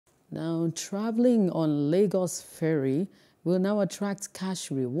Now, traveling on Lagos ferry will now attract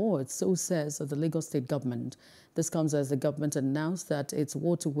cash rewards, so says the Lagos State government. This comes as the government announced that its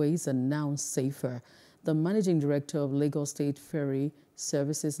waterways are now safer. The managing director of Lagos State Ferry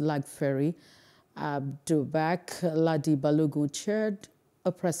Services, Lag Ferry, Abdubak Ladi Balogun, chaired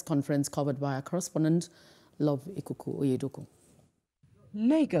a press conference covered by our correspondent, Love Ikuku Oyedoku.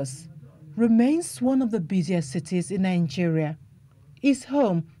 Lagos remains one of the busiest cities in Nigeria. It's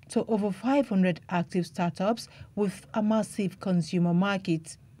home to over 500 active startups with a massive consumer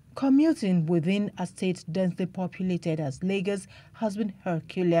market. Commuting within a state densely populated as Lagos has been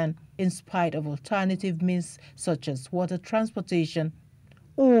Herculean in spite of alternative means such as water transportation.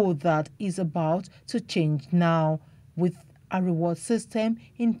 All that is about to change now with a reward system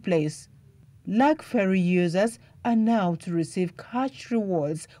in place. Lag ferry users are now to receive cash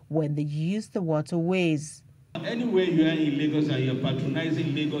rewards when they use the waterways. Anywhere you are in Lagos and you're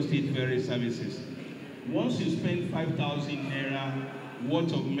patronizing Lagos State Ferry Services, once you spend 5,000 naira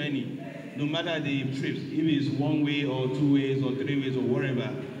worth of money, no matter the trips, if it's one way or two ways or three ways or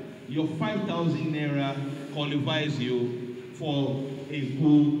whatever, your 5,000 naira qualifies you for a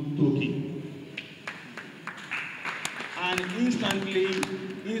full token. And instantly,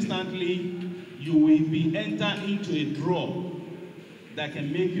 you will be entered into a draw that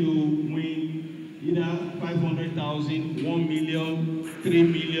can make you win either 500,000, 1 million, 3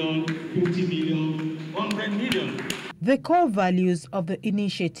 million, 50 million, 100 million. The core values of the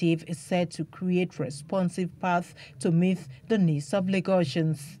initiative is said to create responsive paths to meet the needs of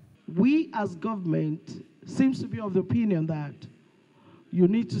Lagosians. We as government seems to be of the opinion that you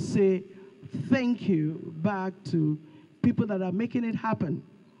need to say thank you back to people that are making it happen.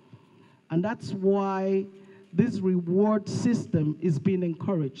 And that's why this reward system is being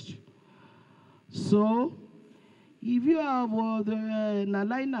encouraged. So, if you have the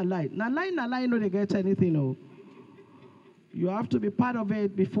nalai, no, they get anything. No. You have to be part of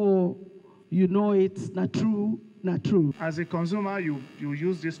it before you know it's not true, not true. As a consumer, you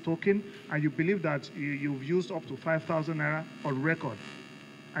use this token and you believe that you've used up to 5,000 naira on record,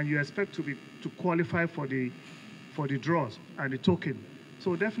 and you expect to qualify for the draws and the token.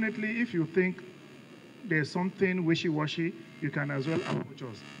 So definitely, if you think there's something wishy-washy, you can as well approach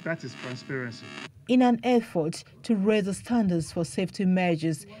us. That is transparency. In an effort to raise the standards for safety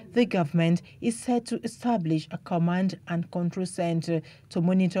measures, the government is set to establish a command and control center to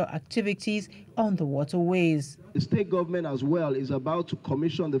monitor activities on the waterways. The state government as well is about to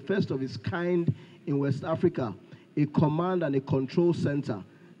commission the first of its kind in West Africa, a command and a control center.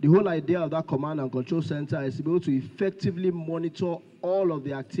 The whole idea of that command and control center is to be able to effectively monitor all of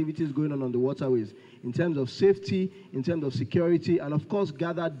the activities going on the waterways in terms of safety, in terms of security, and of course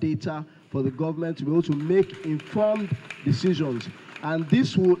gather data for the government to be able to make informed decisions. And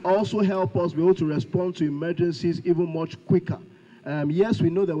this will also help us be able to respond to emergencies even much quicker. Yes, we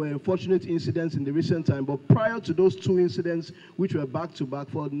know there were unfortunate incidents in the recent time, but prior to those two incidents, which were back-to-back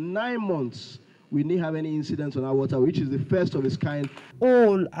for 9 months, we didn't have any incidents on our water, which is the first of its kind.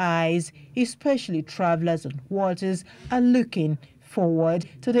 All eyes, especially travelers on waters, are looking forward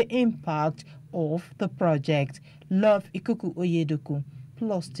to the impact of the project. Love Ikuku Oyedoku,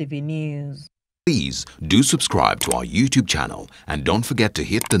 Plus TV News. Please do subscribe to our YouTube channel and don't forget to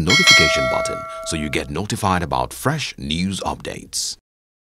hit the notification button so you get notified about fresh news updates.